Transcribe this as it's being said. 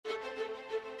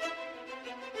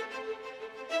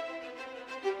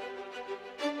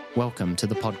Welcome to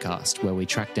the podcast where we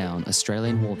track down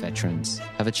Australian war veterans,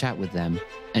 have a chat with them,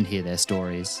 and hear their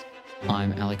stories.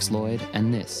 I'm Alex Lloyd,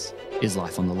 and this is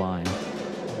Life on the Line.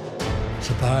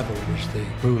 Survival was the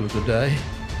rule of the day.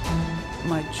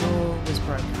 My jaw was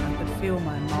broken. I could feel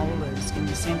my molars in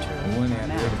the centre of We my weren't out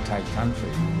there mouth. to take country.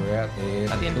 We were out there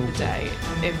At the end of the day,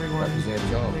 everyone That was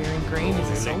our job. wearing green is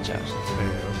a soldier.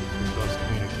 We've lost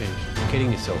communication.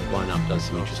 Getting yourself blown up does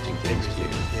some interesting things to you.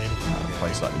 A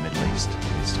place like the Middle East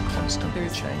is constantly There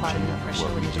is changing. quite a lot of pressure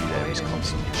What we when do you there is deploy and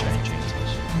constantly changing.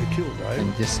 They killed Dave.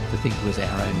 And just to think it was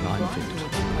our own minefield.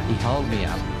 He held me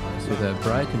up with a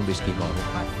broken whiskey bottle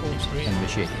and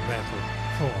machete. Battle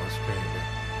for Australia.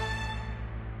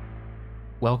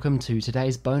 Welcome to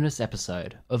today's bonus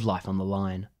episode of Life on the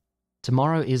Line.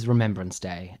 Tomorrow is Remembrance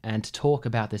Day, and to talk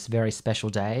about this very special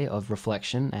day of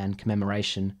reflection and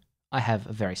commemoration, I have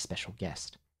a very special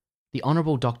guest. The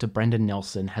Honourable Dr Brendan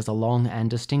Nelson has a long and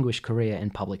distinguished career in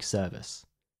public service.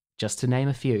 Just to name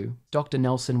a few, Dr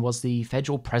Nelson was the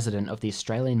Federal President of the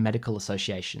Australian Medical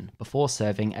Association before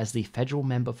serving as the Federal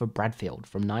Member for Bradfield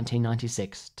from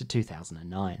 1996 to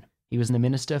 2009. He was the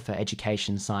Minister for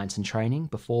Education, Science and Training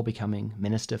before becoming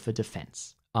Minister for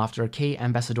Defence. After a key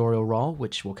ambassadorial role,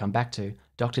 which we'll come back to,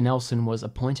 Dr Nelson was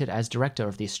appointed as Director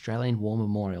of the Australian War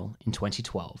Memorial in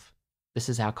 2012. This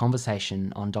is our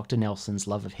conversation on Dr Nelson's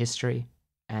love of history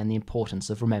and the importance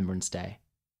of Remembrance Day.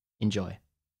 Enjoy.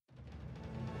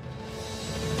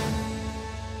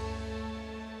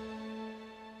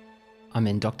 I'm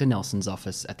in Dr Nelson's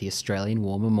office at the Australian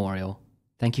War Memorial.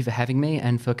 Thank you for having me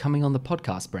and for coming on the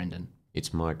podcast, Brendan.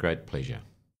 It's my great pleasure.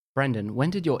 Brendan, when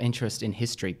did your interest in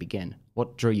history begin?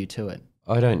 What drew you to it?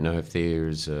 I don't know if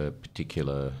there's a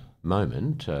particular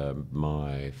moment.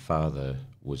 My father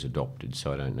was adopted,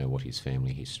 so I don't know what his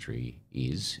family history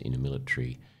is in a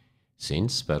military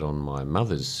sense, but on my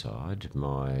mother's side,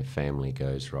 my family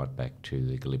goes right back to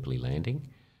the Gallipoli landing.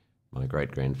 My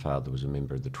great-grandfather was a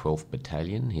member of the 12th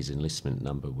Battalion. His enlistment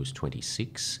number was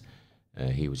 26.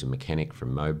 He was a mechanic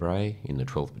from Mowbray in the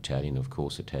 12th Battalion, of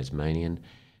course, a Tasmanian,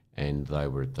 and they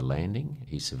were at the landing.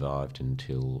 He survived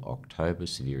until October,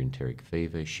 severe enteric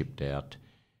fever, shipped out,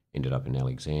 ended up in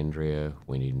Alexandria,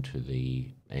 went into the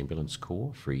ambulance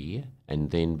corps for a year, and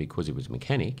then because he was a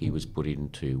mechanic, he was put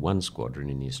into one squadron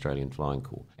in the Australian Flying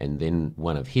Corps. And then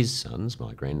one of his sons,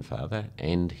 my grandfather,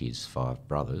 and his 5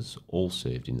 brothers all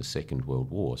served in the Second World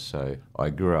War. So I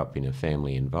grew up in a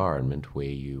family environment where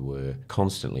you were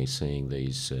constantly seeing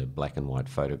these black and white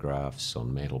photographs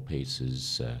on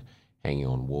mantelpieces, hanging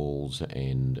on walls,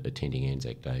 and attending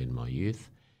Anzac Day in my youth.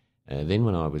 Then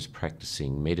when I was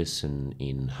practicing medicine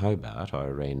in Hobart, I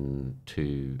ran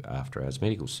 2 after-hours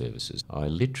medical services. I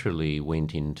literally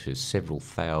went into several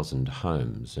thousand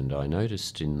homes, and I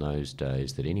noticed in those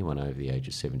days that anyone over the age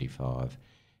of 75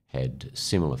 had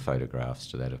similar photographs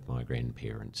to that of my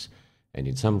grandparents, and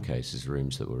in some cases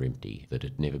rooms that were empty, that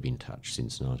had never been touched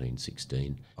since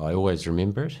 1916. I always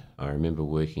remember it. I remember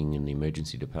working in the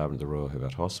emergency department of the Royal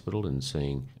Hobart Hospital and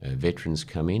seeing veterans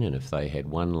come in, and if they had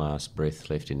one last breath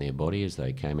left in their body as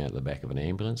they came out the back of an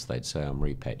ambulance, they'd say, "I'm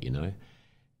repat, you know."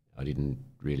 I didn't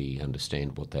really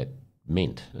understand what that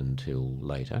meant until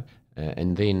later.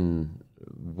 And then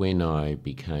when I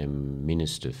became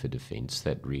Minister for Defence,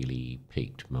 that really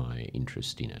piqued my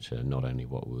interest in it, not only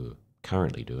what we were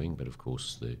currently doing, but of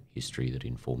course the history that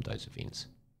informed those events.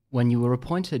 When you were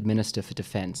appointed Minister for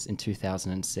Defence in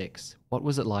 2006, what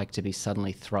was it like to be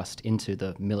suddenly thrust into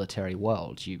the military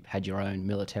world? You had your own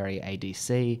military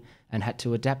ADC and had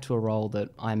to adapt to a role that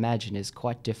I imagine is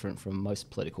quite different from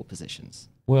most political positions.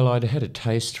 Well, I'd had a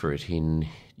taste for it in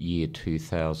year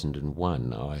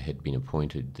 2001. I had been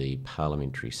appointed the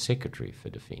Parliamentary Secretary for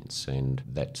Defence, and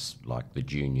that's like the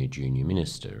junior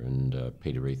minister, and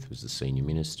Peter Reith was the senior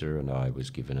minister, and I was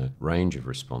given a range of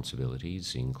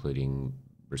responsibilities, including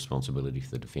responsibility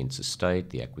for the Defence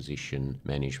Estate, the acquisition,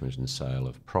 management and sale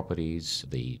of properties,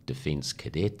 the Defence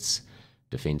Cadets,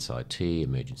 Defence IT,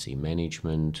 emergency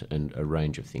management, and a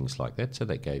range of things like that. So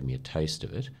that gave me a taste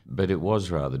of it. But it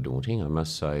was rather daunting, I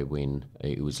must say. When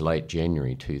it was late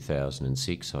January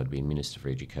 2006, I'd been Minister for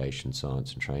Education,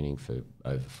 Science and Training for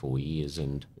over 4 years,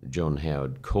 and John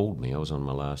Howard called me. I was on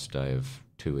my last day of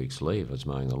 2 weeks leave. I was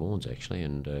mowing the lawns, actually,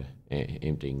 and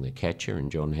emptying the catcher, and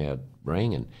John Howard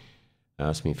rang and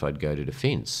asked me if I'd go to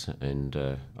Defence. And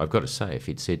I've got to say, if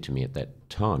he'd said to me at that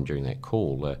time, during that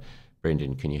call,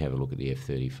 "Brendan, can you have a look at the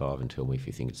F-35 and tell me if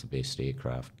you think it's the best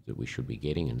aircraft that we should be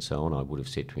getting," and so on, I would have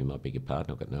said to him, "I beg your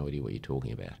pardon, I've got no idea what you're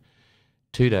talking about."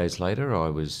 2 days later, I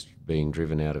was being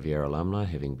driven out of Yarralumla,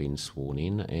 having been sworn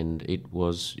in, and it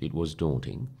was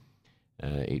daunting.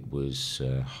 It was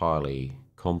highly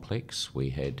complex.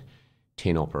 We had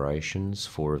 10 operations,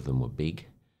 4 of them were big.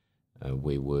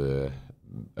 We were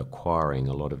acquiring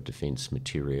a lot of defence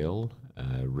material.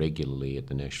 Regularly at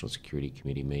the National Security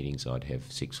Committee meetings, I'd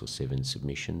have 6 or 7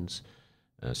 submissions,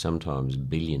 sometimes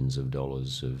billions of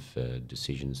dollars of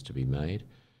decisions to be made.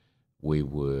 We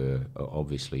were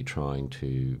obviously trying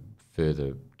to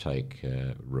further take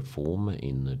reform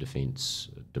in the Defence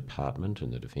Department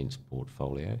and the Defence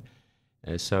portfolio.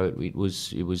 So it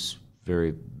was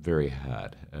very, very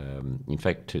hard. In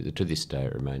fact, to this day,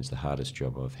 it remains the hardest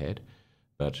job I've had,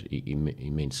 but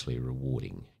immensely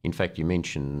rewarding. In fact, you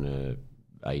mentioned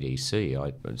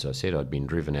ADC. As I said, I'd been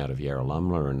driven out of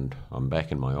Yarralumla and I'm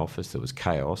back in my office. There was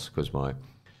chaos because my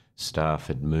staff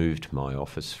had moved my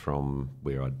office from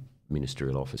where I'd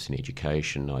ministerial office in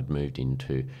education. I'd moved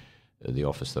into the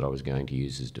office that I was going to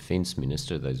use as Defence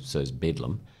Minister, so it's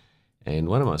Bedlam. And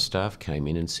one of my staff came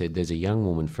in and said, "There's a young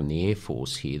woman from the Air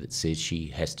Force here that says she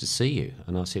has to see you."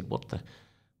 And I said, what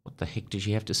the heck does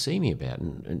she have to see me about?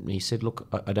 And he said, "Look,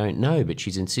 I don't know, but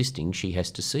she's insisting she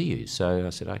has to see you." So I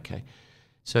said, okay.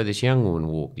 So this young woman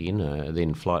walked in,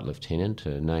 then Flight Lieutenant,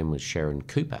 her name was Sharon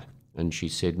Cooper, and she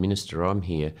said, "Minister, I'm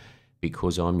here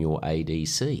because I'm your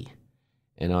ADC."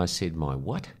 And I said, "My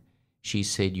what?" She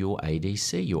said, "Your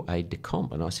ADC, your aide de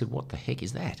camp." And I said, "What the heck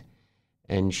is that?"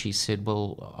 And she said,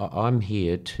 "Well, I'm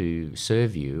here to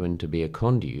serve you and to be a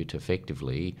conduit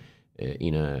effectively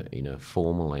in a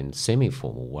formal and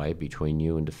semi-formal way between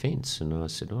you and Defence." And I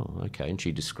said, "Oh, okay." And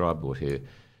she described what her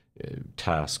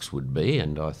tasks would be,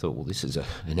 and I thought, well, this is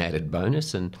an added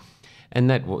bonus. And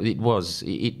that it was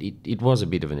a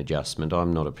bit of an adjustment.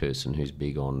 I'm not a person who's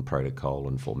big on protocol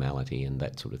and formality and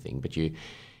that sort of thing, but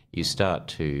you start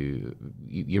to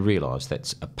you realise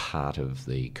that's a part of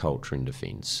the culture in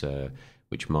Defence,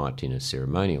 which might, in a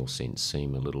ceremonial sense,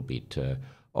 seem a little bit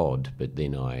odd. But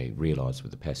then I realised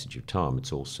with the passage of time,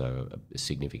 it's also a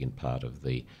significant part of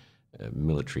the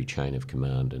military chain of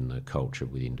command and the culture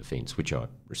within Defence, which I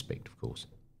respect, of course.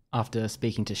 After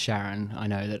speaking to Sharon, I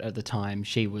know that at the time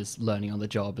she was learning on the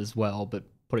job as well, but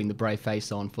putting the brave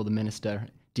face on for the minister,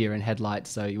 deer in headlights,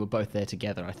 so you were both there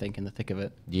together, I think, in the thick of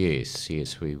it. Yes,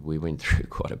 we went through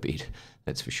quite a bit,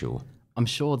 that's for sure. I'm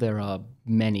sure there are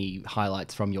many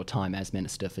highlights from your time as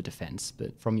Minister for Defence,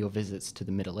 but from your visits to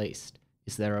the Middle East,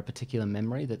 is there a particular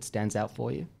memory that stands out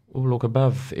for you? Well, look,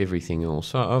 above everything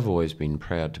else, I've always been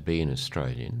proud to be an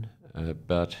Australian,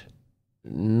 but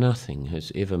nothing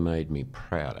has ever made me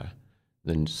prouder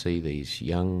than to see these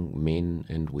young men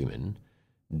and women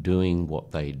doing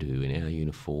what they do in our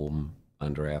uniform,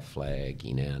 under our flag,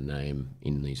 in our name,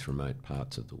 in these remote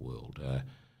parts of the world. I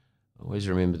always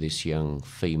remember this young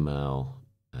female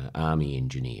army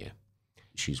engineer.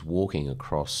 She's walking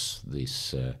across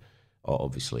this,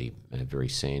 obviously, a very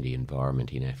sandy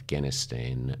environment in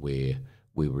Afghanistan, where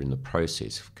we were in the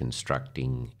process of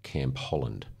constructing Camp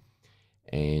Holland.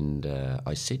 And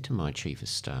I said to my Chief of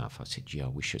Staff, I said, "Gee, I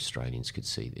wish Australians could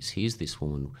see this. Here's this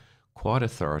woman, quite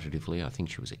authoritatively, I think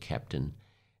she was a captain,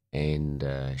 and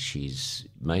she's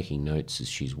making notes as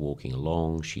she's walking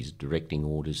along. She's directing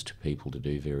orders to people to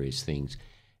do various things.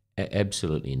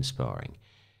 Absolutely inspiring."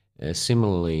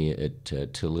 Similarly, at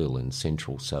Talil in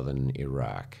central southern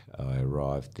Iraq, I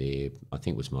arrived there, I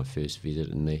think it was my first visit,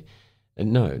 and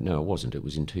no, it wasn't. It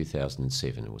was in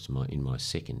 2007. It was in my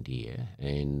second year,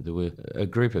 and there were a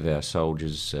group of our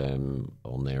soldiers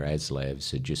on their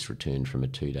ASLAVs had just returned from a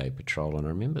 2-day patrol, and I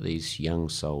remember these young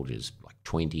soldiers, like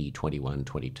 20, 21,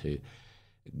 22,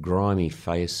 grimy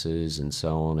faces and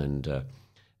so on, and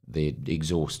they're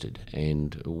exhausted.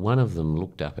 And one of them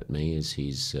looked up at me as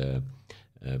he's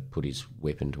put his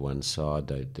weapon to one side.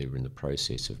 They were in the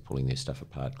process of pulling their stuff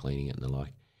apart, cleaning it and the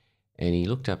like. And he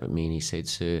looked up at me and he said,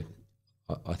 "Sir,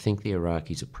 I think the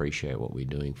Iraqis appreciate what we're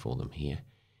doing for them here."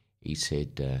 He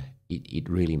said, it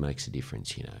really makes a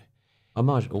difference, you know. I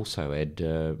might also add,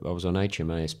 I was on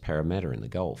HMAS Parramatta in the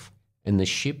Gulf, and the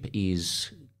ship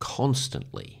is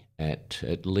constantly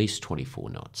at least 24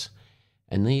 knots.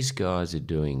 And these guys are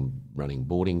running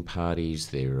boarding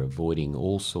parties, they're avoiding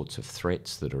all sorts of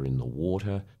threats that are in the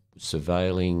water,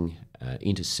 surveilling,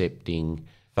 intercepting,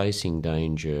 facing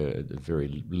danger,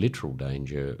 very literal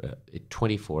danger,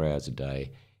 24 hours a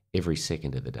day, every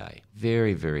second of the day.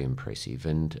 Very, very impressive.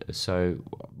 And so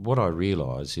what I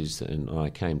realise is, and I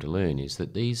came to learn, is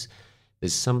that there's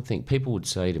something, people would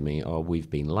say to me, "Oh, we've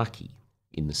been lucky,"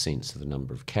 in the sense of the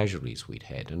number of casualties we'd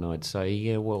had. And I'd say,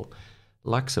 yeah, well,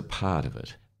 luck's a part of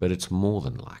it, but it's more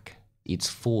than luck. It's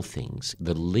 4 things.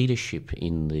 The leadership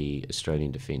in the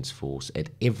Australian Defence Force at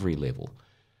every level,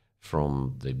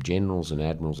 from the generals and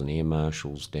admirals and air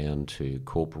marshals down to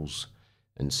corporals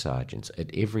and sergeants,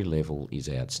 at every level is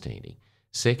outstanding.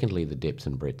 Secondly, the depth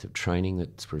and breadth of training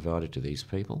that's provided to these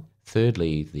people.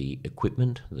 Thirdly, the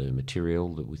equipment, the material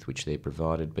with which they're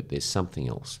provided. But there's something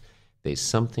else. There's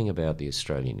something about the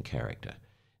Australian character.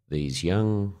 These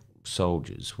young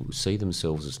soldiers who see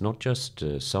themselves as not just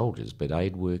soldiers, but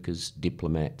aid workers,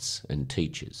 diplomats and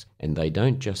teachers. And they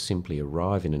don't just simply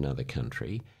arrive in another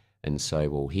country and say,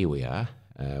 well, here we are,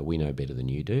 we know better than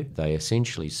you do. They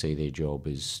essentially see their job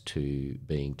as to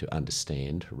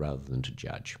understand rather than to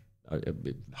judge.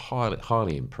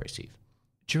 Highly impressive.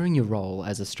 During your role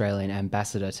as Australian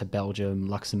ambassador to Belgium,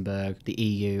 Luxembourg, the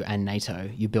EU and NATO,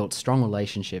 you built strong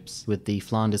relationships with the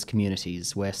Flanders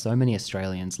communities where so many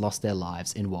Australians lost their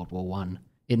lives in World War I.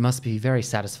 It must be very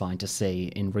satisfying to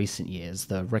see in recent years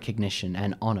the recognition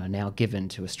and honour now given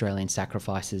to Australian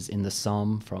sacrifices in the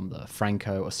Somme from the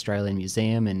Franco-Australian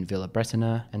Museum in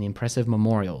Villers-Bretonneux and the impressive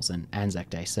memorials and Anzac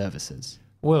Day services.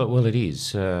 Well, it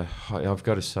is. I've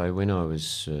got to say, when I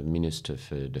was Minister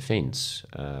for Defence,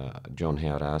 John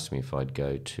Howard asked me if I'd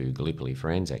go to Gallipoli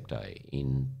for Anzac Day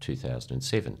in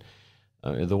 2007.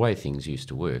 The way things used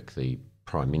to work, the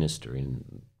Prime Minister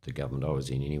in the government I was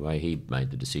in anyway, he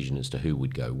made the decision as to who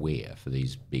would go where for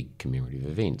these big commemorative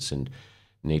events. And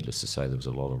needless to say, there was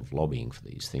a lot of lobbying for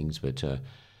these things, but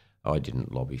I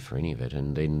didn't lobby for any of it,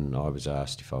 and then I was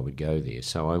asked if I would go there.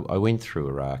 So I went through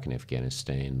Iraq and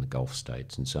Afghanistan, the Gulf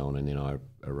states and so on, and then I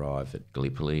arrived at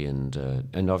Gallipoli, and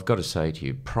I've got to say to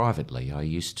you, privately, I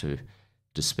used to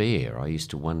despair. I used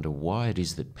to wonder why it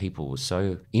is that people were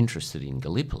so interested in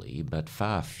Gallipoli, but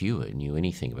far fewer knew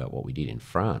anything about what we did in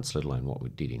France, let alone what we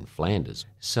did in Flanders.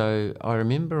 So I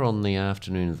remember on the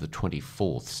afternoon of the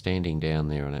 24th, standing down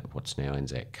there on what's now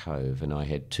Anzac Cove, and I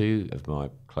had two of my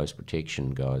close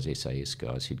protection guys, SAS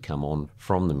guys, who'd come on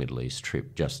from the Middle East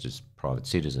trip just as private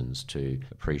citizens to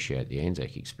appreciate the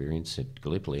Anzac experience at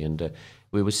Gallipoli. And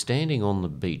we were standing on the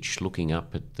beach looking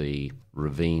up at the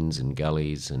ravines and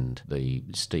gullies and the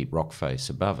steep rock face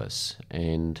above us.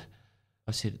 And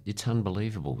I said, it's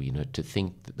unbelievable, to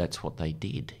think that that's what they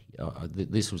did.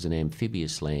 This was an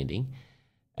amphibious landing,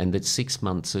 and that 6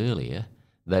 months earlier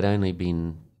they'd only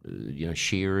been,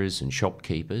 shearers and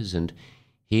shopkeepers, and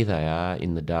here they are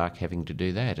in the dark having to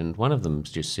do that. And one of them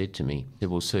just said to me,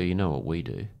 well, sir, you know what we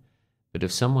do. But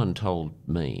if someone told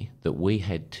me that we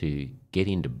had to get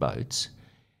into boats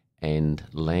and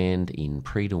land in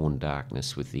pre-dawn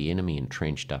darkness with the enemy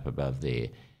entrenched up above there,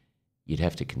 you'd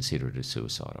have to consider it a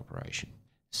suicide operation.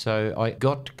 So I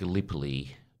got to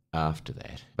Gallipoli after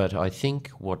that. But I think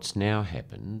what's now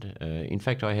happened, in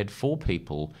fact, I had 4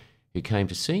 people who came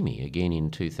to see me again in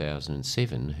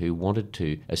 2007 who wanted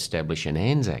to establish an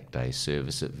Anzac Day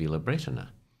service at Villers-Bretonneux.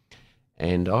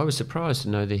 And I was surprised to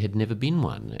know there had never been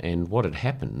one. And what had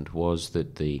happened was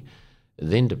that the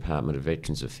then Department of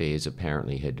Veterans Affairs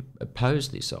apparently had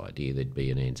opposed this idea there'd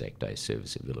be an Anzac Day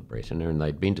service at Villers-Bretonneux, and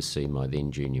they'd been to see my then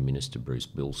junior minister, Bruce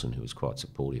Bilson, who was quite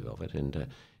supportive of it, and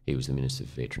he was the Minister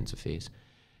for Veterans Affairs.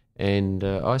 And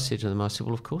I said to them,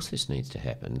 well, of course this needs to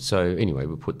happen. So anyway,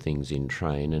 we put things in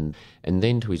train, and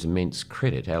then to his immense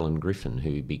credit, Alan Griffin,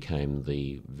 who became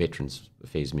the Veterans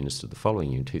Affairs Minister the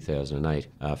following year in 2008,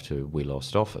 after we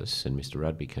lost office and Mr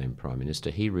Rudd became Prime Minister,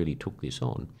 he really took this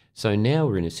on. So now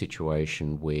we're in a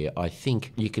situation where I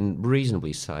think you can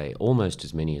reasonably say almost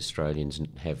as many Australians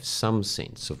have some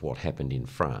sense of what happened in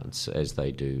France as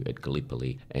they do at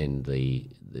Gallipoli, and the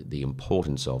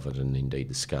importance of it, and indeed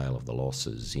the scale of the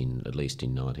losses at least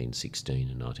in 1916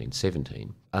 and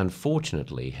 1917.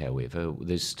 Unfortunately, however,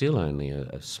 there's still only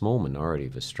a small minority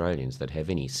of Australians that have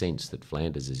any sense that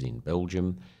Flanders is in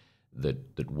Belgium, that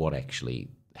what actually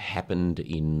happened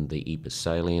in the Ypres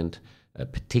salient,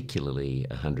 particularly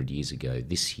 100 years ago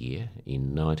this year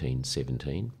in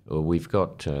 1917. Well, we've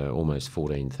got almost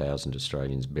 14,000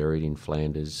 Australians buried in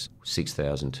Flanders,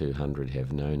 6,200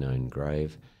 have no known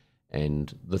grave,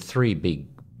 and the 3 big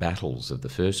battles of the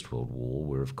First World War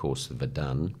were, of course, the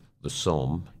Verdun, the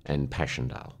Somme and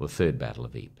Passchendaele, the Third Battle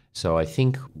of Ypres. So I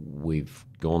think we've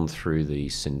gone through the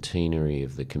centenary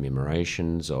of the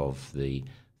commemorations of the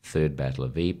Third Battle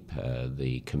of Ypres,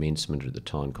 the commencement at the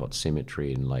Tyncott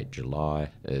Cemetery in late July,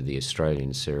 the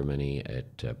Australian ceremony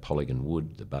at Polygon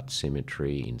Wood, the Butt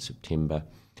Cemetery in September.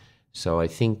 So I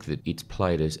think that it's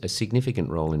played a significant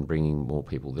role in bringing more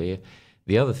people there.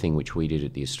 The other thing which we did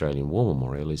at the Australian War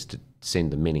Memorial is to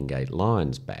send the Meningate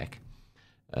lions back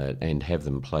and have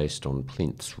them placed on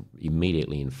plinths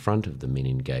immediately in front of the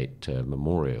Meningate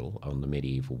Memorial on the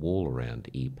medieval wall around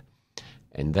Ypres.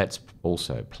 And that's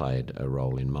also played a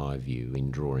role, in my view,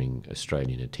 in drawing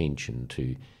Australian attention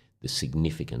to the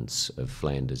significance of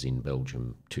Flanders in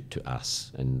Belgium to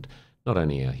us, and not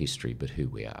only our history, but who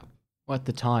we are. At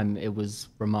the time, it was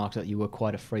remarked that you were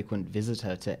quite a frequent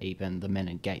visitor to Ypres and the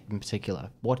Menin Gate in particular.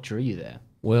 What drew you there?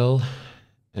 Well,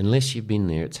 unless you've been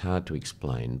there, it's hard to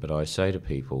explain, but I say to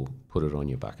people, put it on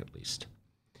your bucket list.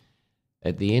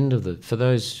 At the end of for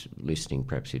those listening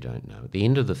perhaps who don't know, at the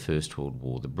end of the First World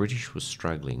War, the British were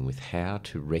struggling with how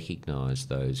to recognise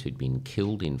those who'd been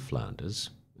killed in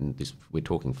Flanders, and we're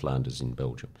talking Flanders in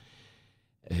Belgium,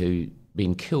 who'd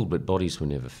been killed but bodies were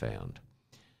never found.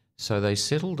 So they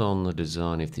settled on the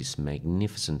design of this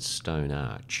magnificent stone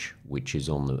arch, which is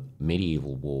on the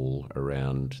medieval wall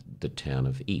around the town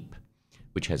of Ypres,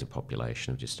 which has a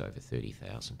population of just over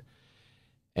 30,000.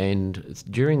 And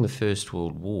during the First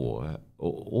World War,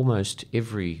 almost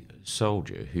every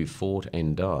soldier who fought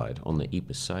and died on the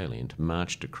Ypres salient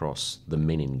marched across the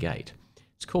Menin Gate.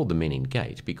 It's called the Menin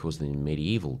Gate because in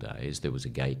medieval days there was a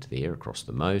gate there across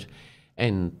the moat,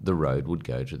 and the road would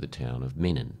go to the town of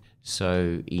Menin.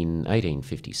 So in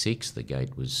 1856, the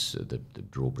gate was the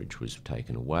drawbridge was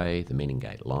taken away, the Menin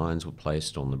Gate lines were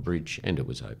placed on the bridge, and it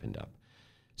was opened up.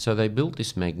 So they built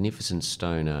this magnificent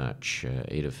stone arch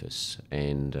edifice,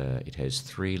 and it has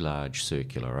 3 large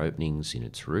circular openings in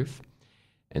its roof,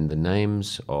 and the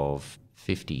names of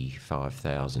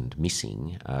 55,000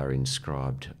 missing are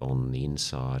inscribed on the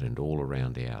inside and all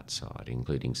around the outside,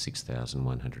 including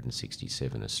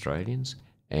 6,167 Australians.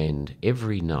 And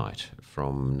every night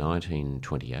from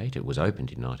 1928, it was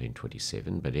opened in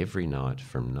 1927, but every night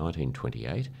from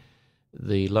 1928,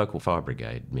 the local fire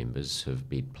brigade members have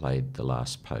played the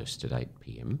last post at 8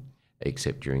 p.m,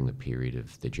 except during the period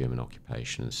of the German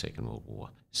occupation and the Second World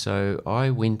War. So I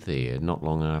went there not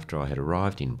long after I had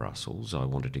arrived in Brussels. I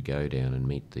wanted to go down and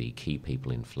meet the key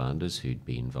people in Flanders who'd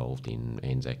be involved in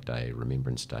Anzac Day,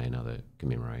 Remembrance Day and other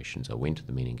commemorations. I went to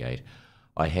the Menin Gate.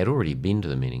 I had already been to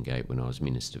the Menin Gate when I was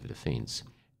Minister for Defence.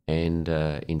 And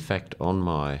in fact, on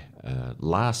my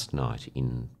last night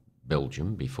in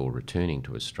Belgium before returning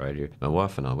to Australia, my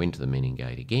wife and I went to the Menin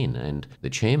Gate again, and the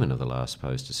chairman of the Last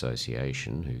Post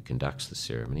Association, who conducts the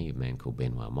ceremony, a man called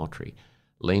Benoit Motry,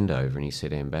 leaned over and he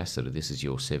said, "Ambassador, this is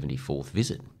your 74th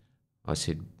visit." I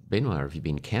said, "Benoit, have you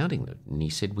been counting them?" And he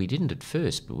said, "We didn't at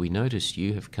first, but we noticed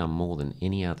you have come more than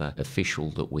any other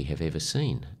official that we have ever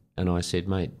seen." And I said,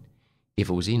 "Mate, if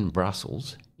it was in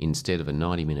Brussels, instead of a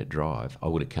 90-minute drive, I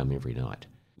would have come every night."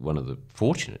 One of the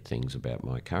fortunate things about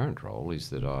my current role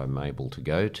is that I'm able to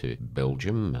go to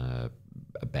Belgium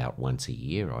about once a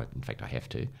year. In fact, I have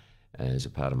to, as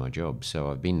a part of my job. So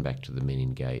I've been back to the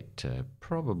Menin Gate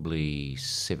probably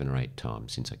 7 or 8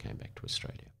 times since I came back to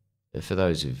Australia. For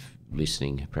those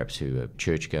listening, perhaps who are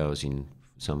churchgoers in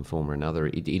some form or another,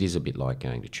 it is a bit like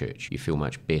going to church. You feel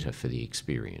much better for the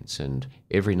experience, and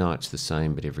every night's the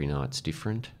same, but every night's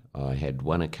different. I had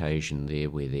one occasion there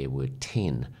where there were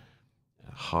 10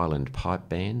 Highland pipe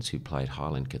bands who played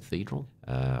Highland Cathedral.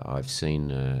 I've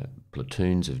seen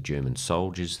platoons of German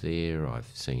soldiers there.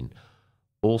 I've seen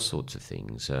all sorts of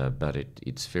things, but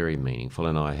it's very meaningful,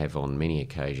 and I have on many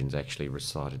occasions actually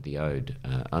recited the ode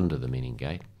under the Menin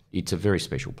Gate. It's a very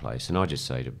special place, and I just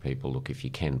say to people, look, if you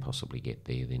can possibly get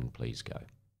there, then please go.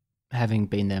 Having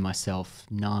been there myself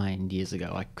 9 years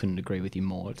ago, I couldn't agree with you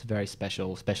more. It's very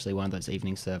special, especially one of those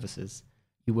evening services.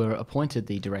 You were appointed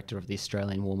the director of the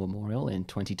Australian War Memorial in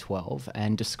 2012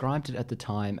 and described it at the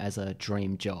time as a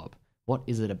dream job. What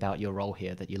is it about your role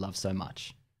here that you love so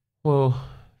much? Well,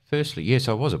 firstly, yes,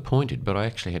 I was appointed, but I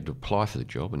actually had to apply for the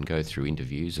job and go through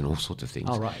interviews and all sorts of things.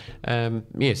 Oh, right.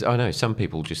 Yes, I know. Some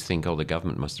people just think, the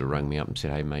government must have rung me up and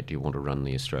said, "Hey, mate, do you want to run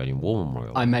the Australian War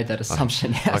Memorial?" I made that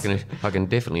assumption, yes. I can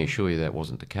definitely assure you that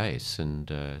wasn't the case.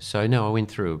 And so, no, I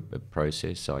went through a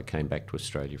process. I came back to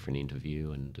Australia for an interview,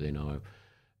 and then I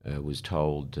was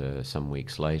told some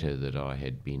weeks later that I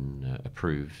had been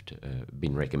approved,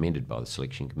 been recommended by the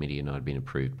selection committee, and I'd been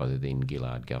approved by the then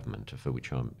Gillard government, for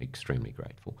which I'm extremely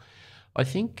grateful. I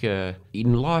think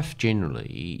in life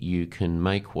generally you can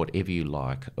make whatever you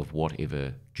like of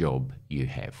whatever job you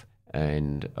have.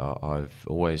 And I've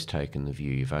always taken the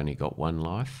view you've only got one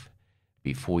life.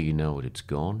 Before you know it, it's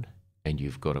gone. And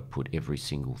you've got to put every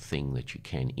single thing that you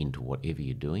can into whatever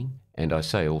you're doing. And I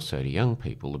say also to young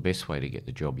people, the best way to get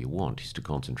the job you want is to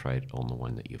concentrate on the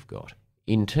one that you've got.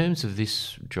 In terms of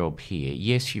this job here,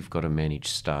 yes, you've got to manage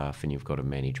staff and you've got to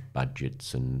manage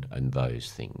budgets and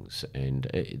those things. And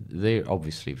they're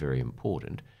obviously very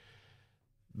important.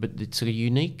 But it's a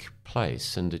unique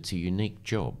place and it's a unique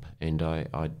job. And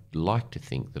I'd like to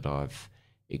think that I've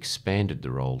expanded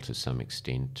the role to some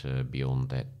extent beyond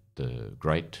that. The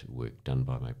great work done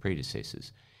by my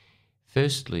predecessors.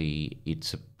 Firstly,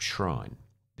 it's a shrine,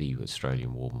 the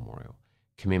Australian War Memorial.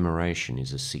 Commemoration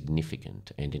is a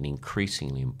significant and an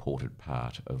increasingly important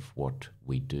part of what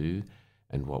we do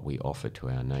and what we offer to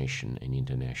our nation and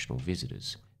international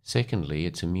visitors. Secondly,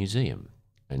 it's a museum,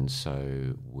 and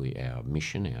so our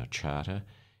mission, our charter,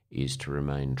 is to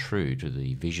remain true to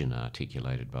the vision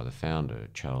articulated by the founder,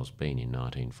 Charles Bean, in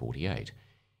 1948.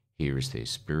 Here is their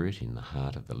spirit in the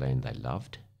heart of the land they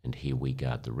loved, and here we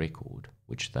guard the record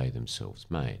which they themselves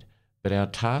made. But our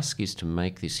task is to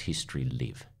make this history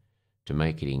live, to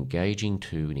make it engaging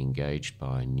to and engaged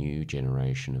by a new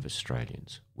generation of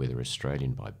Australians, whether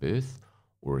Australian by birth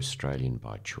or Australian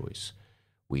by choice.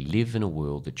 We live in a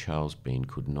world that Charles Bean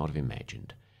could not have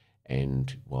imagined,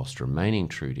 and whilst remaining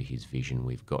true to his vision,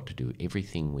 we've got to do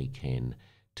everything we can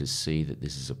to see that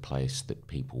this is a place that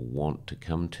people want to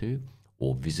come to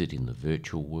or visit in the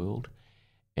virtual world,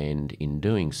 and in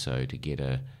doing so to get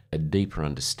a deeper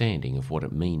understanding of what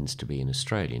it means to be an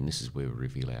Australian. This is where we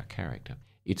reveal our character.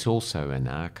 It's also an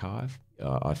archive.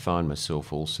 I find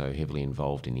myself also heavily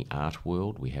involved in the art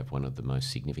world. We have one of the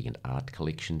most significant art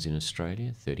collections in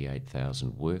Australia,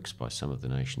 38,000 works by some of the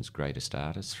nation's greatest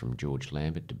artists, from George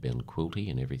Lambert to Ben Quilty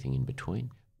and everything in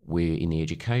between. We're in the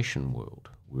education world.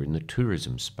 We're in the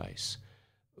tourism space.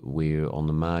 We're on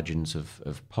the margins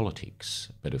of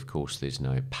politics, but of course there's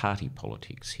no party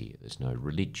politics here. There's no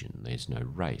religion, there's no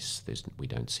race, we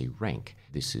don't see rank.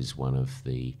 This is one of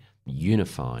the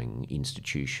unifying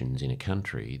institutions in a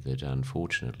country that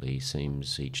unfortunately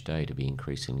seems each day to be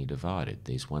increasingly divided.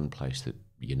 There's one place that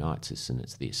unites us, and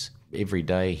it's this. Every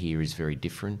day here is very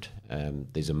different.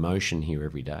 There's emotion here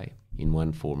every day in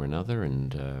one form or another,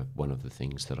 and one of the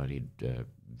things that I did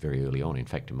very early on, in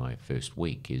fact in my first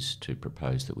week, is to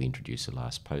propose that we introduce a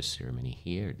last post ceremony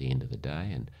here at the end of the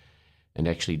day and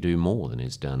actually do more than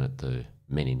is done at the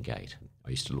Menin Gate. I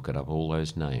used to look up all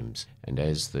those names, and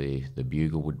as the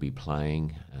bugle would be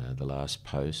playing the last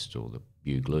post, or the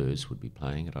buglers would be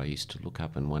playing it, I used to look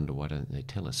up and wonder, why don't they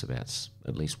tell us about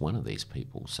at least one of these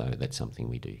people? So that's something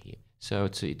we do here. So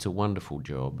it's a wonderful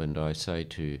job, and I say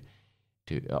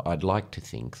I'd like to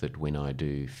think that when I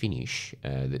do finish,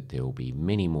 that there will be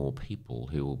many more people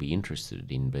who will be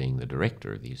interested in being the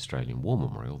director of the Australian War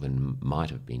Memorial than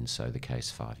might have been so the case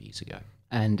 5 years ago.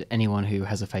 And anyone who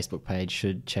has a Facebook page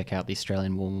should check out the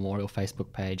Australian War Memorial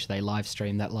Facebook page. They live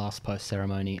stream that last post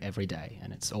ceremony every day,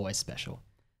 and it's always special.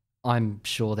 I'm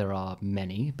sure there are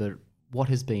many, but what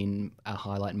has been a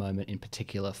highlight moment in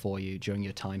particular for you during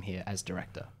your time here as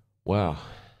director? Wow,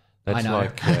 that's I know.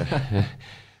 like...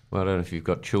 Well, I don't know if you've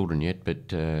got children yet,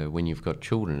 but when you've got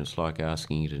children, it's like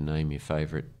asking you to name your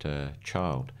favourite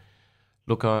child.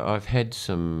 Look, I've had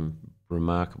some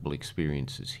remarkable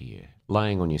experiences here.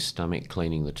 Laying on your stomach,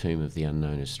 cleaning the tomb of the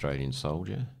unknown Australian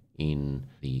soldier in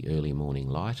the early morning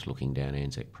light, looking down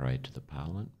Anzac Parade to the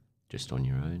Parliament, just on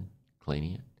your own,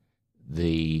 cleaning it.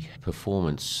 The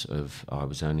performance of I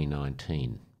Was Only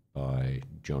 19 by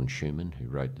John Schumann, who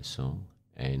wrote the song,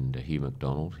 and Hugh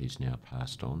MacDonald, who's now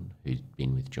passed on, who's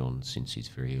been with John since his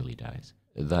very early days.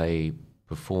 They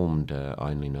performed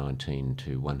Only 19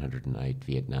 to 108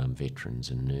 Vietnam veterans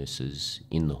and nurses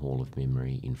in the Hall of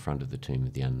Memory in front of the tomb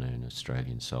of the unknown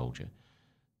Australian soldier,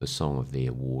 the song of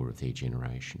their war, of their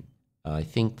generation. I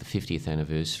think the 50th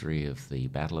anniversary of the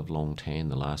Battle of Long Tan,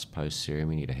 the last post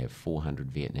ceremony, to have 400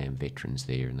 Vietnam veterans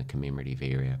there in the commemorative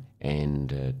area, and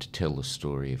to tell the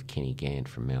story of Kenny Gant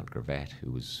from Mount Gravatt,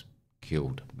 who was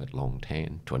killed at Long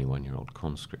Tan, 21-year-old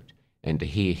conscript, and to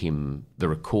hear him, the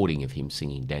recording of him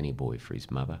singing Danny Boy for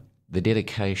his mother. The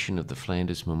dedication of the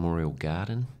Flanders Memorial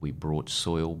Garden. We brought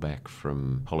soil back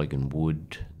from Polygon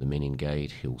Wood, the Menin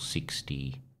Gate, Hill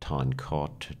 60, Tyne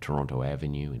Cot, Toronto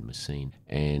Avenue in Messine,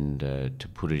 and to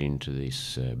put it into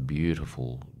this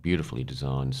beautifully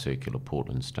designed circular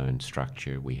Portland stone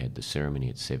structure. We had the ceremony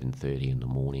at 7:30 in the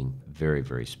morning. Very,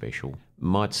 very special.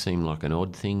 Might seem like an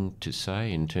odd thing to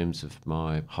say in terms of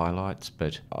my highlights,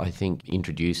 but I think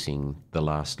introducing the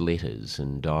last letters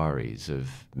and diaries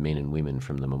of men and women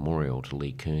from the memorial to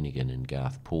Lee Kernaghan and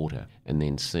Garth Porter, and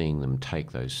then seeing them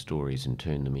take those stories and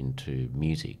turn them into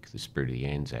music, The Spirit of the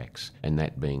Anzacs, and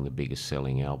that being the biggest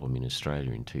selling album in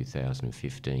Australia in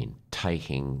 2015,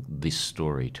 taking this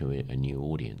story to a new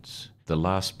audience. The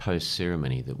last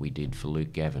post-ceremony that we did for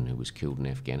Luke Gavin, who was killed in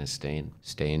Afghanistan,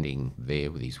 standing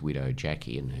there with his widow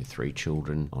Jackie and her 3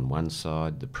 children on one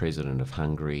side, the President of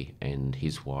Hungary and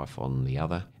his wife on the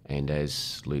other. And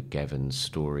as Luke Gavin's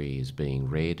story is being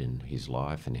read and his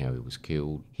life and how he was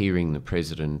killed, hearing the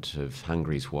President of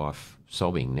Hungary's wife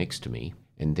sobbing next to me,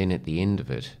 and then at the end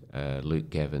of it, Luke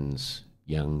Gavin's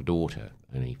young daughter,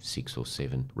 only 6 or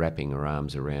 7, wrapping her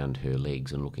arms around her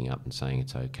legs and looking up and saying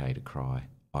it's okay to cry.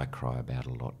 I cry about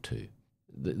a lot too.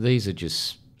 These are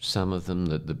just some of them.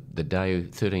 The day,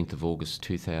 13th of August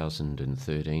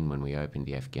 2013, when we opened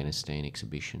the Afghanistan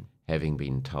exhibition, having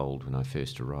been told when I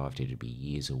first arrived it'd be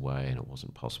years away and it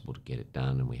wasn't possible to get it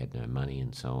done and we had no money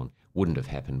and so on. Wouldn't have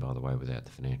happened, by the way, without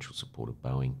the financial support of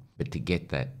Boeing. But to get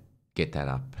that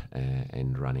up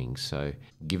and running. So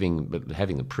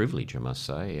having the privilege, I must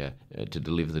say, to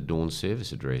deliver the dawn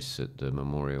service address at the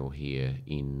memorial here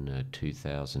in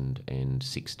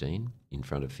 2016 in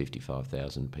front of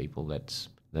 55,000 people, that's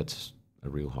a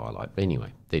real highlight. But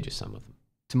anyway, they're just some of them.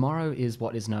 Tomorrow is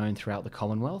what is known throughout the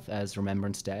Commonwealth as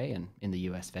Remembrance Day and in the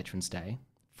US Veterans Day,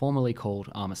 formerly called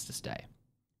Armistice Day.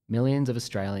 Millions of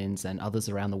Australians and others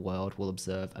around the world will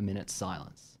observe a minute's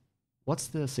silence. What's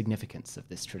the significance of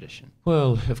this tradition?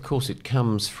 Well, of course, it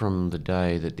comes from the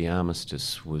day that the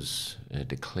armistice was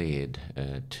declared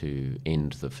to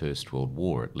end the First World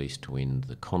War, at least to end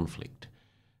the conflict,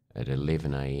 at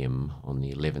 11 a.m. on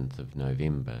the 11th of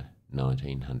November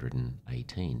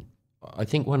 1918. I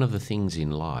think one of the things in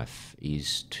life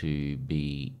is to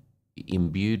be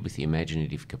imbued with the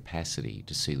imaginative capacity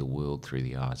to see the world through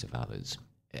the eyes of others.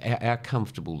 Our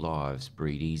comfortable lives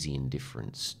breed easy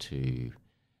indifference to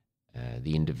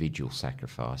the individual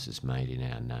sacrifices made in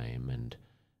our name and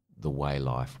the way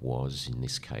life was, in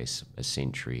this case, a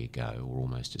century ago or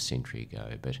almost a century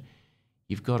ago. But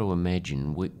you've got to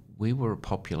imagine we were a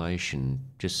population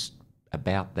just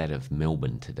about that of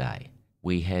Melbourne today.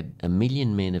 We had 1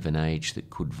 million men of an age that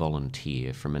could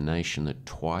volunteer from a nation that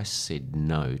twice said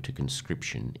no to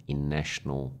conscription in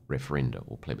national referenda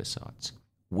or plebiscites.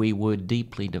 We were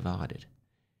deeply divided.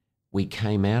 We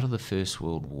came out of the First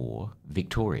World War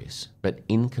victorious, but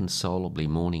inconsolably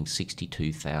mourning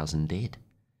 62,000 dead.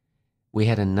 We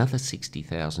had another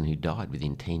 60,000 who died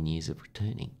within 10 years of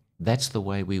returning. That's the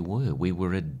way we were. We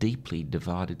were a deeply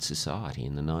divided society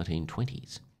in the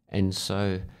 1920s. And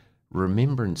so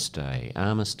Remembrance Day,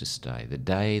 Armistice Day, the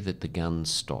day that the guns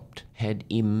stopped, had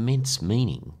immense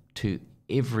meaning to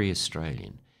every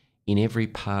Australian in every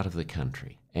part of the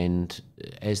country. And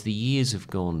as the years have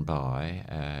gone by,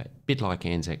 a bit like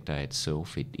Anzac Day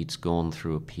itself, it's gone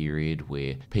through a period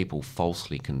where people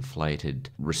falsely conflated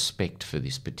respect for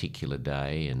this particular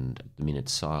day and the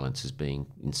minute's silence as being,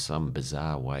 in some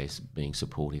bizarre ways, being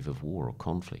supportive of war or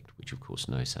conflict, which of course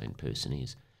no sane person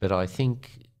is. But I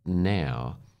think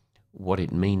now what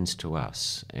it means to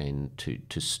us and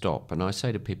to stop, and I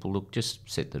say to people, look, just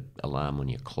set the alarm on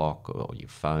your clock or your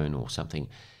phone or something,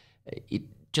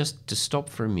 just to stop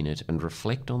for a minute and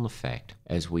reflect on the fact,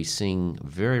 as we sing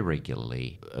very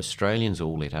regularly, Australians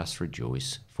all let us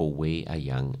rejoice, for we are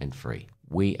young and free.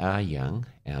 We are young.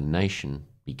 Our nation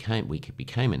became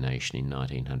a nation in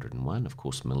 1901, of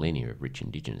course, millennia of rich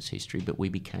Indigenous history, but we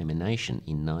became a nation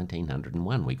in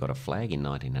 1901. We got a flag in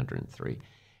 1903.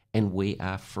 And we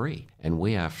are free. And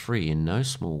we are free in no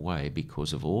small way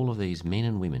because of all of these men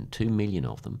and women, 2 million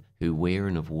of them, who wear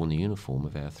and have worn the uniform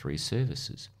of our three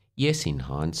services. Yes, in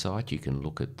hindsight, you can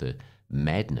look at the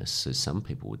madness, as some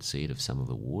people would see it, of some of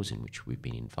the wars in which we've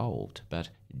been involved. But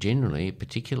generally,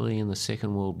 particularly in the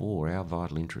Second World War, our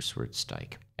vital interests were at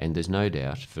stake. And there's no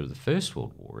doubt for the First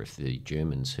World War, if the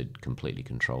Germans had completely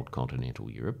controlled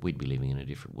continental Europe, we'd be living in a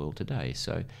different world today.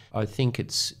 So I think it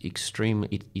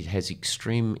has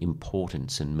extreme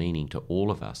importance and meaning to all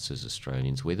of us as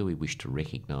Australians, whether we wish to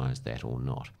recognise that or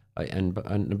not. And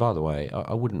by the way,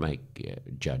 I wouldn't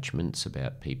make judgments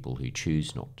about people who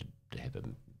choose not to have a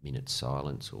minute's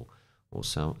silence or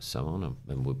so on.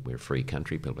 And we're a free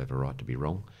country, people have a right to be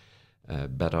wrong.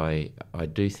 But I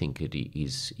do think it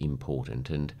is important.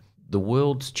 And the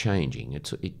world's changing.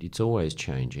 It's always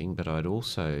changing, but I'd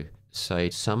also say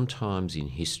sometimes in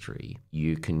history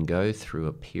you can go through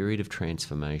a period of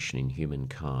transformation in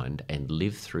humankind and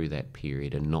live through that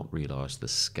period and not realise the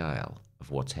scale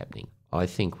of what's happening. I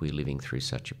think we're living through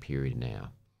such a period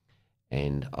now.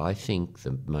 And I think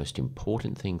the most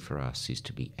important thing for us is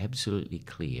to be absolutely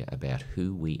clear about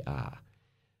who we are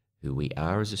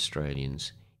as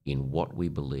Australians, in what we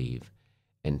believe,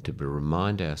 and to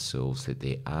remind ourselves that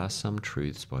there are some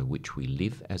truths by which we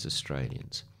live as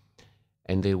Australians,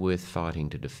 and they're worth fighting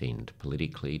to defend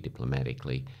politically,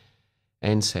 diplomatically,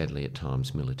 and sadly at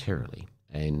times militarily.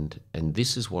 And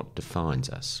this is what defines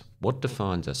us. What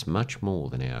defines us much more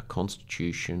than our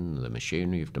constitution, the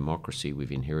machinery of democracy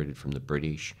we've inherited from the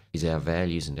British, is our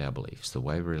values and our beliefs, the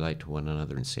way we relate to one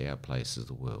another and see our place as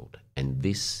the world. And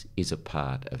this is a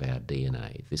part of our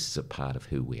DNA. This is a part of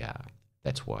who we are.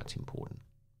 That's why it's important.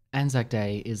 Anzac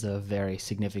Day is a very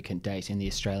significant date in the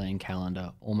Australian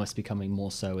calendar, almost becoming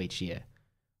more so each year.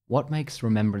 What makes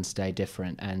Remembrance Day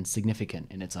different and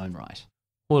significant in its own right?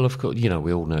 Well, of course,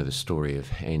 we all know the story of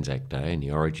Anzac Day and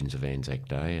the origins of Anzac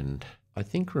Day, and I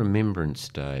think Remembrance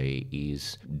Day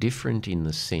is different in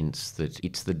the sense that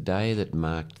it's the day that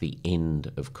marked the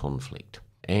end of conflict.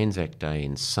 Anzac Day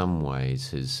in some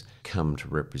ways has come to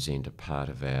represent a part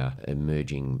of our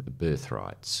emerging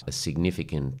birthrights, a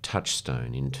significant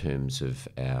touchstone in terms of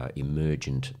our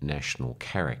emergent national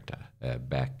character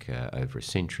back over a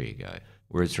century ago.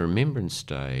 Whereas Remembrance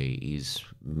Day is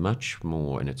much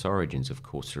more, and its origins, of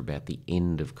course, are about the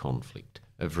end of conflict,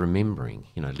 of remembering,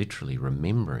 literally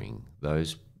remembering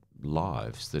those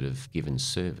lives that have given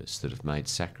service, that have made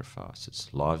sacrifices,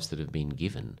 lives that have been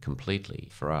given completely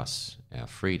for us, our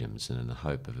freedoms, and in the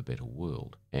hope of a better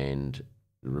world. And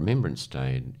Remembrance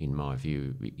Day, in my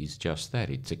view, is just that.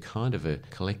 It's a kind of a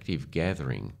collective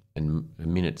gathering and a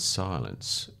minute's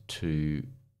silence to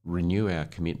renew our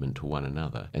commitment to one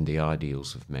another and the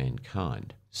ideals of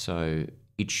mankind. So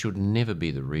it should never be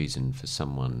the reason for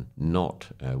someone not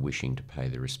wishing to pay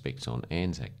their respects on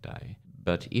Anzac Day.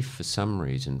 But if for some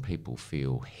reason people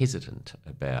feel hesitant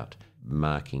about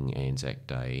marking Anzac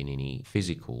Day in any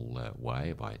physical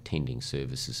way by attending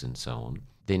services and so on,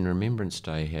 then Remembrance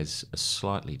Day has a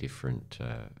slightly different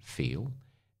feel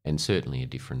and certainly a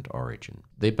different origin.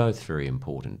 They're both very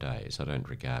important days. I don't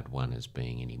regard one as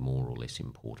being any more or less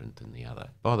important than the other.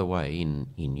 By the way,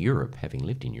 in Europe, having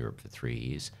lived in Europe for 3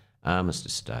 years,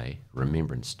 Armistice Day,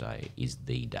 Remembrance Day is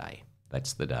the day.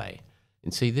 That's the day.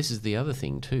 And see, this is the other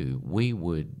thing too.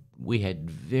 We had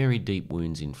very deep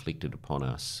wounds inflicted upon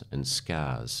us and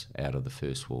scars out of the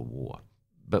First World War.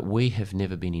 But we have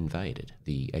never been invaded.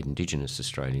 The Indigenous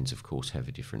Australians, of course, have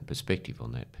a different perspective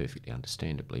on that, perfectly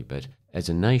understandably. But as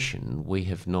a nation, we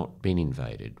have not been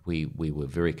invaded. We were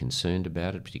very concerned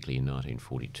about it, particularly in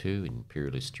 1942 in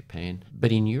imperialist Japan.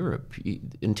 But in Europe,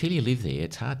 until you live there,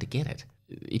 it's hard to get it.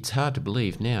 It's hard to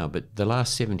believe now, but the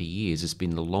last 70 years has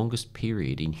been the longest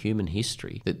period in human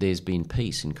history that there's been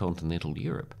peace in continental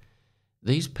Europe.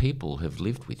 These people have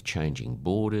lived with changing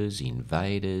borders,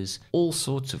 invaders, all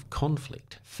sorts of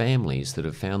conflict. Families that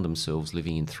have found themselves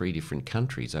living in 3 different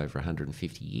countries over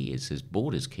 150 years as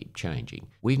borders keep changing.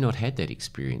 We've not had that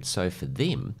experience, so for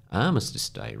them, Armistice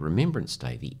Day, Remembrance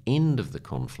Day, the end of the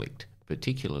conflict,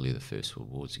 particularly the First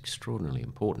World War, is extraordinarily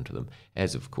important to them,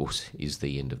 as of course is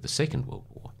the end of the Second World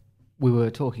War. We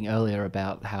were talking earlier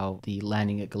about how the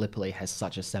landing at Gallipoli has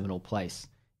such a seminal place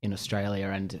in Australia,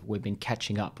 and we've been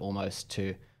catching up almost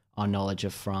to our knowledge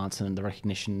of France and the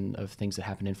recognition of things that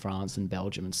happened in France and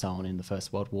Belgium and so on in the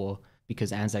First World War,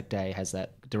 because Anzac Day has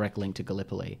that direct link to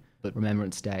Gallipoli. But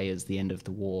Remembrance Day is the end of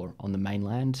the war on the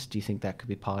mainland. Do you think that could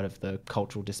be part of the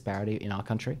cultural disparity in our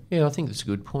country? Yeah, I think that's a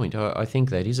good point. I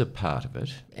think that is a part of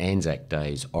it. Anzac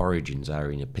Day's origins are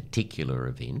in a particular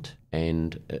event.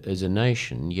 And as a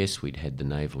nation, yes, we'd had the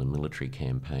naval and military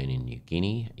campaign in New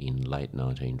Guinea in late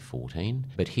 1914.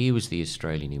 But here was the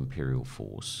Australian Imperial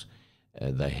Force.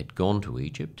 They had gone to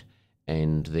Egypt,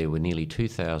 and there were nearly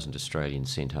 2,000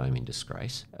 Australians sent home in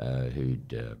disgrace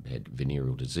who'd had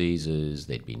venereal diseases,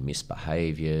 there'd been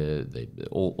misbehaviour,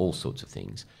 all sorts of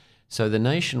things. So the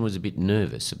nation was a bit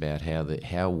nervous about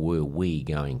how were we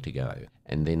going to go.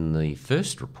 And then the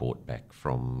first report back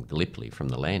from Gallipoli, from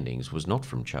the landings, was not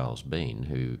from Charles Bean,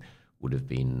 who would have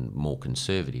been more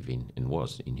conservative and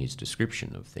was in his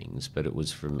description of things, but it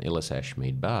was from Ellis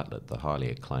Ashmead Bartlett, the highly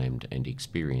acclaimed and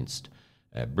experienced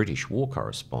British war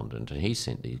correspondent, and he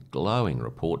sent the glowing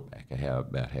report back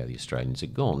about how the Australians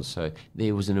had gone. So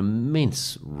there was an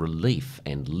immense relief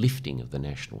and lifting of the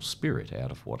national spirit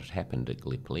out of what had happened at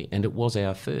Gallipoli, and it was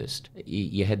our first.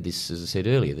 You had this, as I said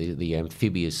earlier, the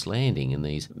amphibious landing, and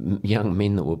these young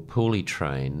men that were poorly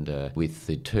trained with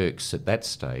the Turks at that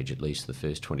stage, at least the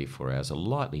first 24 hours, a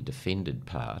lightly defended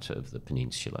part of the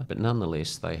peninsula, but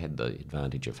nonetheless they had the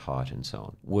advantage of height and so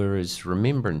on. Whereas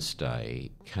Remembrance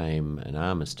Day came, an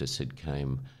armistice had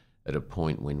came at a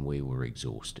point when we were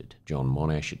exhausted. John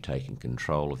Monash had taken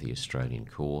control of the Australian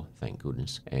Corps, thank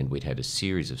goodness, and we'd had a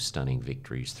series of stunning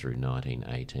victories through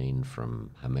 1918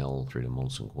 from Hamel through to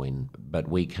Mont St. Gwen. But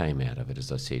we came out of it,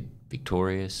 as I said,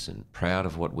 victorious and proud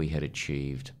of what we had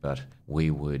achieved, but we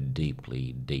were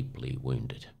deeply, deeply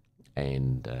wounded.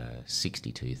 And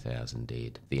 62,000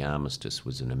 dead. The armistice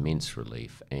was an immense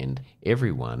relief, and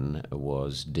everyone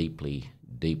was deeply,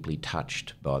 deeply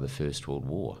touched by the First World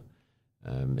War.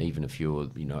 Even if you're,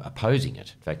 opposing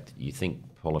it. In fact, you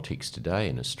think politics today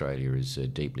in Australia is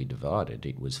deeply divided.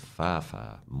 It was far,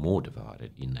 far more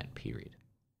divided in that period.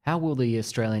 How will the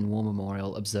Australian War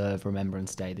Memorial observe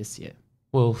Remembrance Day this year?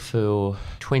 Well, for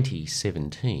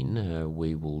 2017,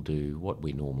 we will do what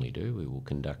we normally do. We will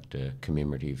conduct a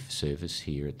commemorative service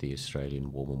here at the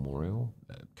Australian War Memorial,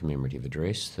 a commemorative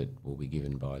address that will be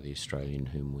given by the Australian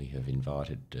whom we have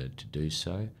invited to do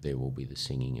so. There will be the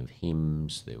singing of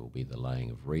hymns, there will be the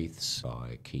laying of wreaths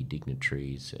by key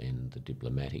dignitaries and the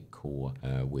diplomatic corps.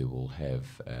 We will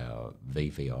have our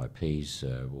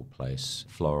VVIPs will place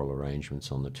floral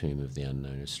arrangements on the tomb of the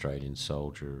unknown Australian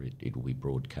soldier. It will be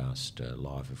broadcast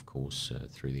live, of course,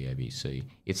 through the ABC.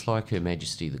 It's like Her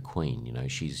Majesty the Queen. You know,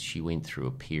 she went through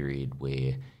a period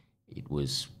where it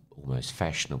was almost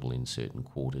fashionable in certain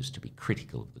quarters to be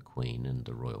critical of the Queen and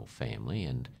the royal family,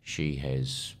 and she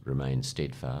has remained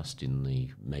steadfast in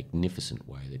the magnificent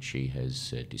way that she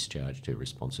has discharged her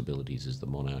responsibilities as the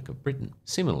monarch of Britain.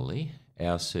 Similarly,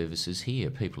 our services here,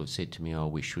 people have said to me, oh,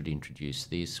 we should introduce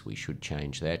this, we should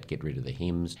change that, get rid of the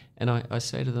hymns. And I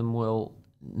say to them, well,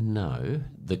 no,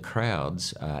 the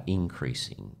crowds are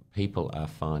increasing. People are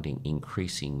finding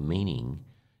increasing meaning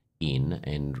in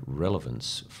and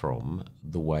relevance from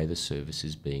the way the service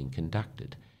is being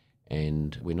conducted.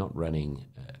 And we're not running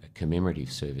a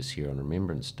commemorative service here on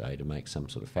Remembrance Day to make some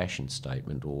sort of fashion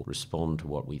statement or respond to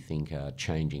what we think are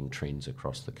changing trends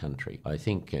across the country. I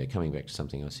think, coming back to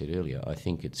something I said earlier, I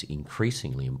think it's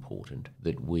increasingly important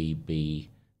that we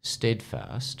be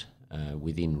steadfast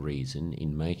within reason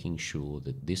in making sure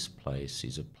that this place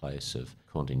is a place of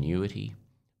continuity,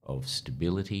 of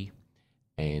stability,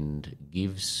 and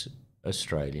gives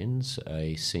Australians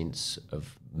a sense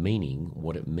of meaning,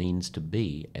 what it means to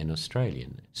be an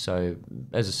Australian. So,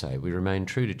 as I say, we remain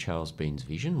true to Charles Bean's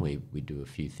vision. We do a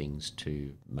few things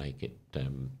to make it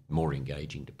more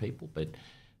engaging to people, but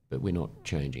we're not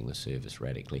changing the service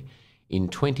radically. In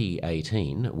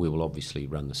 2018, we will obviously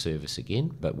run the service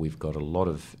again, but we've got a lot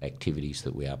of activities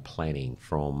that we are planning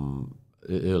from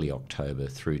early October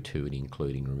through to and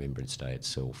including Remembrance Day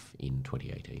itself in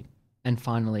 2018. And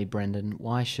finally, Brendan,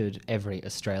 why should every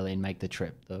Australian make the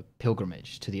trip, the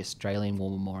pilgrimage, to the Australian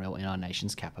War Memorial in our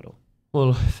nation's capital?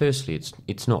 Well, firstly,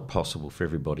 it's not possible for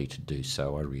everybody to do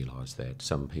so. I realise that.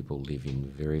 Some people live in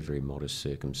very, very modest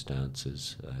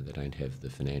circumstances. They don't have the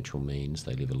financial means.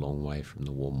 They live a long way from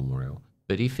the War Memorial.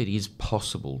 But if it is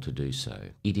possible to do so,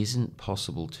 it isn't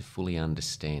possible to fully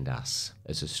understand us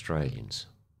as Australians,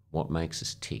 what makes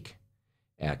us tick,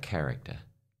 our character,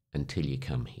 until you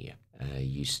come here.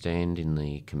 You stand in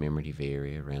the commemorative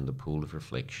area around the pool of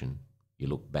reflection. You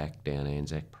look back down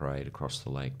Anzac Parade across the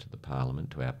lake to the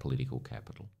Parliament, to our political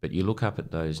capital. But you look up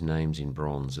at those names in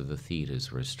bronze of the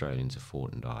theatres where Australians have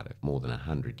fought and died for more than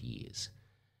 100 years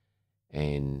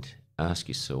and ask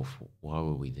yourself, why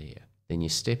were we there? Then you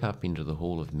step up into the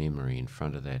Hall of Memory in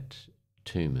front of that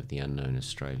tomb of the unknown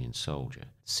Australian soldier.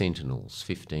 Sentinels,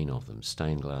 15 of them,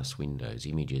 stained glass windows,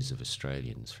 images of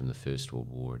Australians from the First World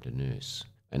War and a nurse.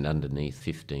 And underneath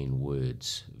 15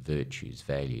 words, virtues,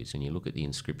 values, and you look at the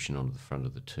inscription on the front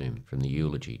of the tomb, from the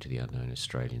eulogy to the unknown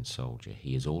Australian soldier.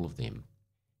 He is all of them,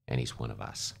 and he's one of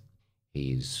us.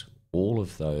 He is all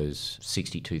of those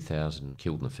 62,000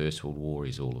 killed in the First World War,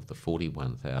 he's all of the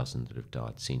 41,000 that have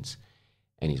died since,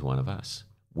 and he's one of us.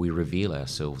 We reveal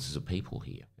ourselves as a people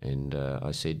here. And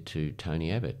I said to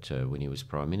Tony Abbott when he was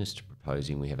Prime Minister,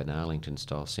 proposing we have an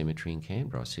Arlington-style cemetery in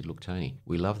Canberra, I said, look, Tony,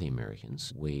 we love the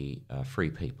Americans. We are free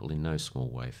people in no small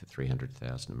way for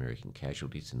 300,000 American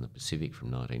casualties in the Pacific from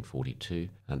 1942,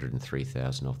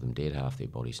 103,000 of them dead, half their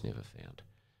bodies never found.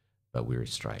 But we're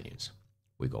Australians.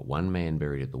 We've got one man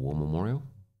buried at the War Memorial.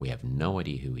 We have no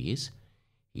idea who he is.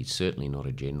 He's certainly not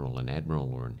a general, an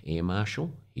admiral or an air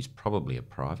marshal. He's probably a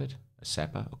private, a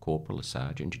sapper, a corporal, a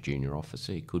sergeant, a junior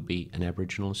officer. He could be an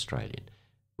Aboriginal Australian.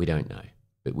 We don't know,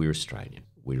 but we're Australian.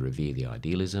 We revere the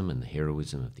idealism and the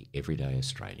heroism of the everyday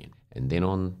Australian. And then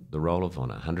on the Roll of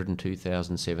Honour,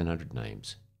 102,700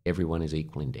 names. Everyone is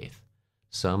equal in death.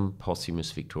 Some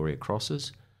posthumous Victoria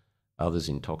Crosses, others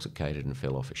intoxicated and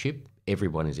fell off a ship.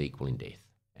 Everyone is equal in death.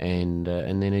 And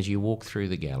then as you walk through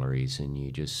the galleries and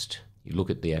you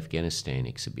look at the Afghanistan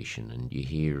exhibition and you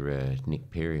hear Nick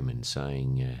Perryman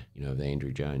saying, of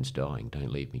Andrew Jones dying,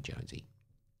 don't leave me, Jonesy.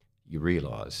 You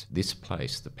realise this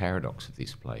place, the paradox of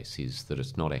this place is that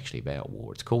it's not actually about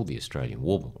war. It's called the Australian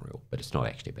War Memorial, but it's not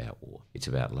actually about war. It's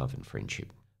about love and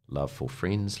friendship. Love for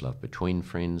friends, love between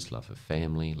friends, love of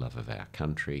family, love of our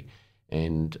country,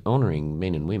 and honouring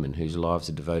men and women whose lives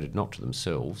are devoted not to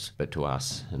themselves, but to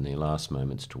us and their last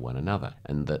moments to one another.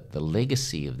 And that the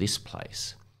legacy of this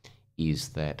place is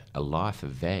that a life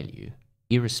of value,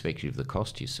 irrespective of the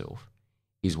cost to yourself,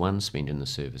 is one spent in the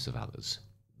service of others.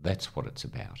 That's what it's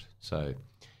about. So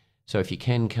if you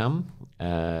can come,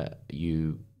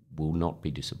 you will not be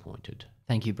disappointed.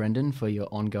 Thank you, Brendan, for your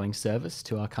ongoing service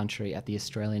to our country at the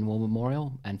Australian War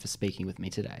Memorial and for speaking with me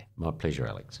today. My pleasure,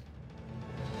 Alex.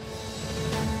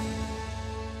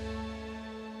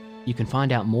 You can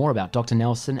find out more about Dr.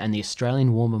 Nelson and the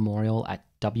Australian War Memorial at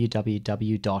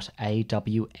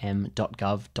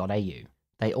www.awm.gov.au.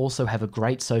 They also have a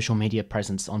great social media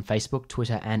presence on Facebook,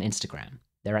 Twitter and Instagram.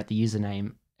 They're at the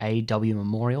username AW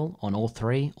Memorial on all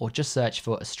three, or just search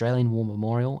for Australian War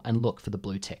Memorial and look for the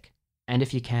blue tick. And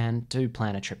if you can, do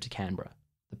plan a trip to Canberra.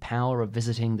 The power of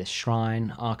visiting this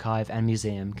shrine, archive and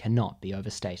museum cannot be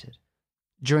overstated.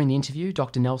 During the interview,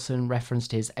 Dr. Nelson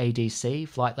referenced his ADC,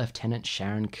 Flight Lieutenant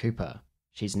Sharon Cooper.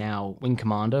 She's now Wing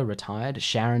Commander, retired,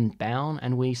 Sharon Bown,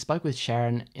 and we spoke with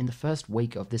Sharon in the first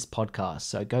week of this podcast,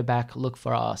 so go back, look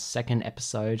for our second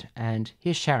episode, and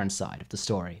here's Sharon's side of the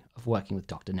story of working with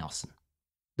Dr. Nelson.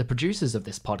 The producers of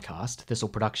this podcast, Thistle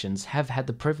Productions, have had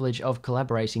the privilege of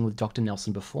collaborating with Dr.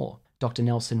 Nelson before. Dr.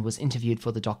 Nelson was interviewed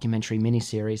for the documentary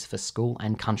miniseries For School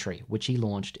and Country, which he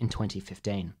launched in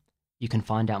 2015. You can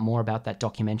find out more about that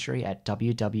documentary at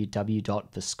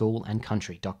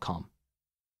www.forschoolandcountry.com.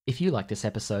 If you like this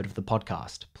episode of the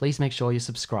podcast, please make sure you're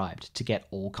subscribed to get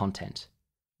all content.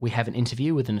 We have an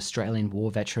interview with an Australian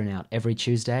war veteran out every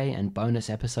Tuesday and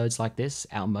bonus episodes like this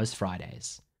out most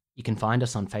Fridays. You can find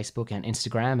us on Facebook and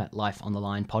Instagram at Life on the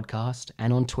Line Podcast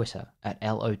and on Twitter at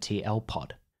LOTL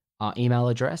Pod. Our email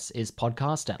address is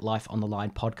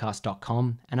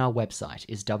podcast@lifeonthelinepodcast.com and our website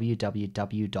is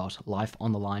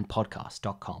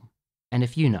www.lifeonthelinepodcast.com. And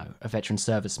if you know a veteran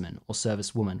serviceman or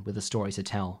servicewoman with a story to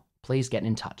tell, please get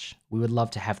in touch. We would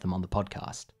love to have them on the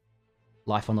podcast.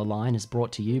 Life on the Line is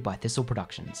brought to you by Thistle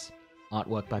Productions.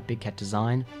 Artwork by Big Cat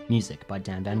Design, music by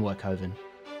Dan Van Werkhoven.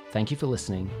 Thank you for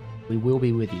listening. We will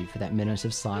be with you for that minute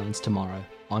of silence tomorrow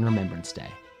on Remembrance Day,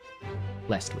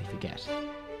 lest we forget.